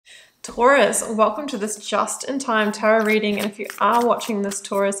Taurus, welcome to this just-in-time tarot reading, and if you are watching this,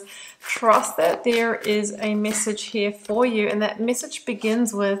 Taurus, trust that there is a message here for you, and that message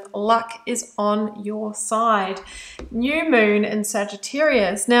begins with luck is on your side. New moon in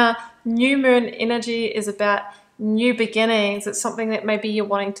Sagittarius. Now, new moon energy is about new beginnings. It's something that maybe you're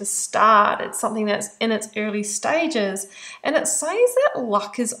wanting to start. It's something that's in its early stages, and it says that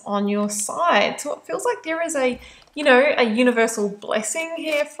luck is on your side. So it feels like there is a universal blessing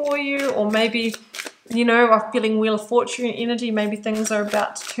here for you, or maybe, I'm feeling Wheel of Fortune energy. Maybe things are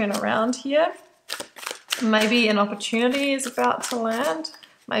about to turn around here. Maybe an opportunity is about to land.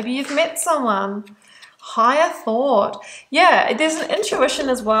 Maybe you've met someone. Higher thought. Yeah, there's an intuition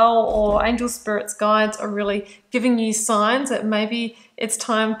as well, or angel spirits, guides are really giving you signs that maybe it's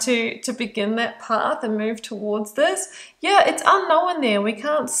time to begin that path and move towards this. Yeah, it's unknown there. We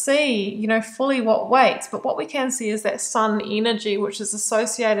can't see, fully what waits, but what we can see is that sun energy, which is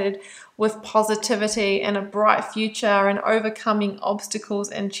associated with positivity and a bright future and overcoming obstacles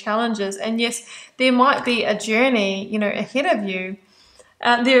and challenges. And yes, there might be a journey, ahead of you.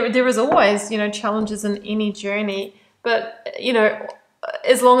 There is always, challenges in any journey, but,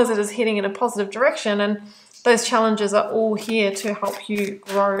 as long as it is heading in a positive direction, and those challenges are all here to help you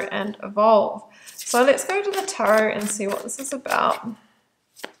grow and evolve. So let's go to the tarot and see what this is about.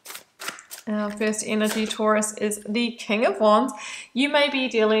 Our first energy, Taurus, is the King of Wands. You may be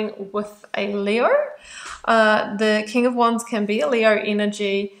dealing with a Leo. The King of Wands can be a Leo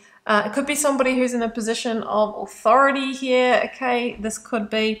energy. It could be somebody who's in a position of authority here, okay? This could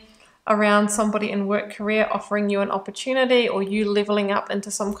be around somebody in work career offering you an opportunity, or you leveling up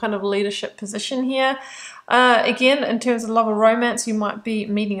into some kind of leadership position here. Again, in terms of love or romance, you might be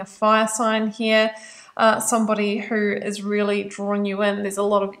meeting a fire sign here. Somebody who is really drawing you in. There's a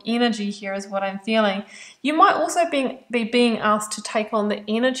lot of energy here is what I'm feeling. You might also be being asked to take on the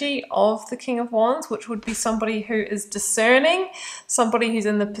energy of the King of Wands, which would be somebody who is discerning, somebody who's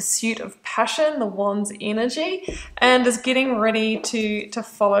in the pursuit of passion, the Wands energy, and is getting ready to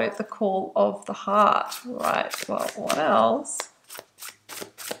follow the call of the heart. Right, well, what else?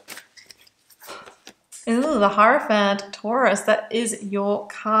 Ooh, the Hierophant, Taurus, that is your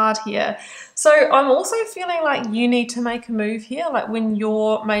card here. So I'm also feeling like you need to make a move here. Like when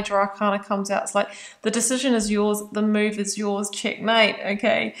your major arcana comes out, it's like the decision is yours, the move is yours, checkmate,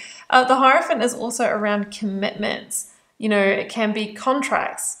 okay? The Hierophant is also around commitments. It can be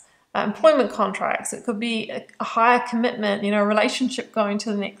contracts, employment contracts. It could be a higher commitment, a relationship going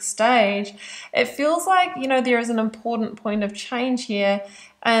to the next stage. It feels like, there is an important point of change here,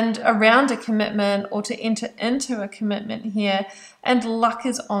 and around a commitment, or to enter into a commitment here, and luck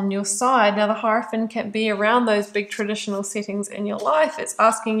is on your side. Now, the Hierophant can be around those big traditional settings in your life. It's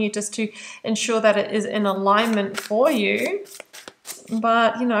asking you just to ensure that it is in alignment for you.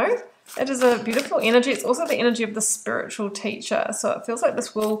 But, it is a beautiful energy. It's also the energy of the spiritual teacher. So it feels like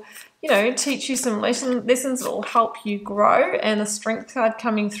this will, teach you some lessons that will help you grow, and the Strength card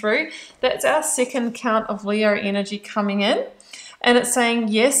coming through. That's our second count of Leo energy coming in. And it's saying,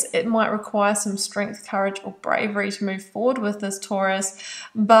 yes, it might require some strength, courage, or bravery to move forward with this, Taurus.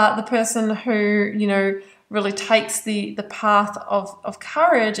 But the person who, really takes the path of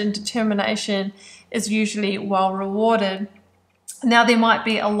courage and determination is usually well rewarded. Now, there might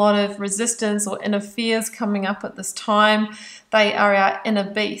be a lot of resistance or inner fears coming up at this time. They are our inner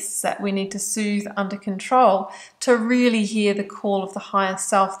beasts that we need to soothe under control to really hear the call of the higher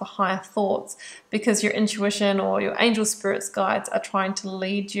self, the higher thoughts, because your intuition or your angel spirits guides are trying to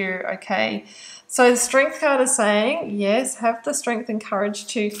lead you, okay? So the Strength card is saying, yes, have the strength and courage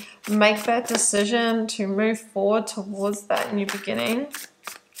to make that decision, to move forward towards that new beginning,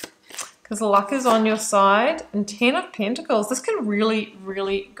 because luck is on your side. And 10 of Pentacles, this can really,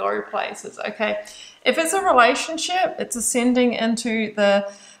 really go places, okay? If it's a relationship, it's ascending into the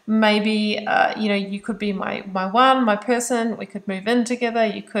maybe, you could be my person, we could move in together,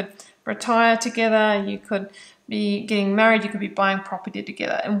 you could retire together, you could be getting married, you could be buying property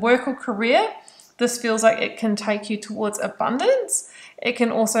together. In work or career, this feels like it can take you towards abundance. It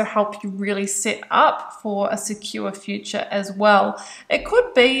can also help you really set up for a secure future as well. It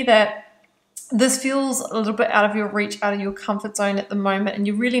could be that this feels a little bit out of your reach, out of your comfort zone at the moment, and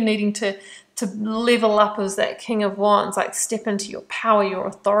you're really needing to level up as that King of Wands, like step into your power, your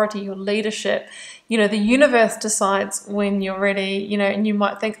authority, your leadership. The universe decides when you're ready, and you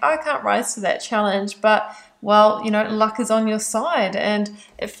might think, I can't rise to that challenge, but, well, luck is on your side, and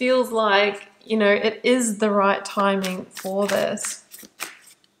it feels like, it is the right timing for this.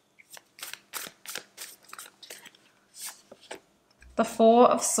 The Four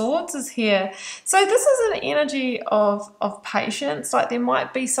of Swords is here. So this is an energy of patience. Like there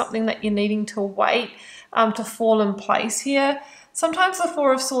might be something that you're needing to wait to fall in place here. Sometimes the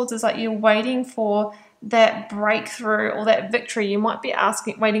Four of Swords is like you're waiting for that breakthrough or that victory. You might be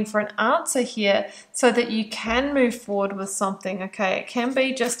waiting for an answer here so that you can move forward with something, okay? It can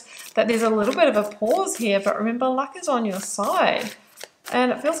be just that there's a little bit of a pause here, but remember, luck is on your side.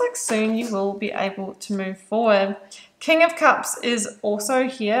 And it feels like soon you will be able to move forward. King of Cups is also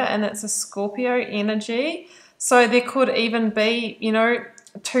here, and it's a Scorpio energy. So there could even be, you know,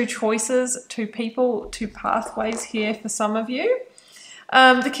 two choices, two people, two pathways here for some of you.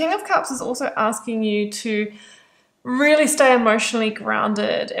 The King of Cups is also asking you to really stay emotionally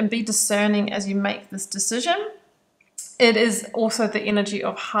grounded and be discerning as you make this decision. It is also the energy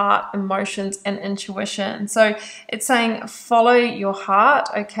of heart, emotions, and intuition. So it's saying follow your heart,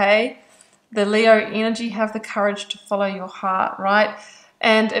 okay? The Leo energy, have the courage to follow your heart, right?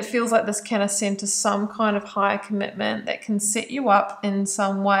 And it feels like this can ascend to some kind of higher commitment that can set you up in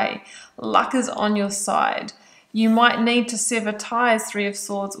some way. Luck is on your side. You might need to sever ties, Three of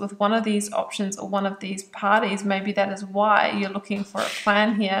Swords, with one of these options or one of these parties. Maybe that is why you're looking for a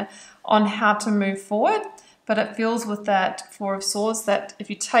plan here on how to move forward. But it feels with that Four of Swords that if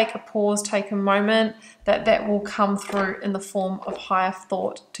you take a pause, take a moment, that will come through in the form of higher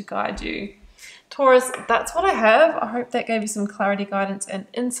thought to guide you. Taurus, that's what I have. I hope that gave you some clarity, guidance, and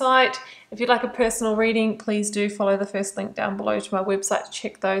insight. If you'd like a personal reading, please do follow the first link down below to my website to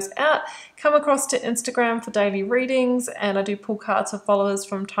check those out. Come across to Instagram for daily readings, and I do pull cards for followers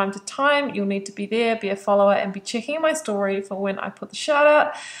from time to time. You'll need to be there, be a follower, and be checking my story for when I put the shout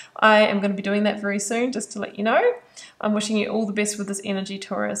out. I am going to be doing that very soon, just to let you know. I'm wishing you all the best with this energy,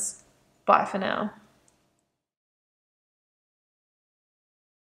 Taurus. Bye for now.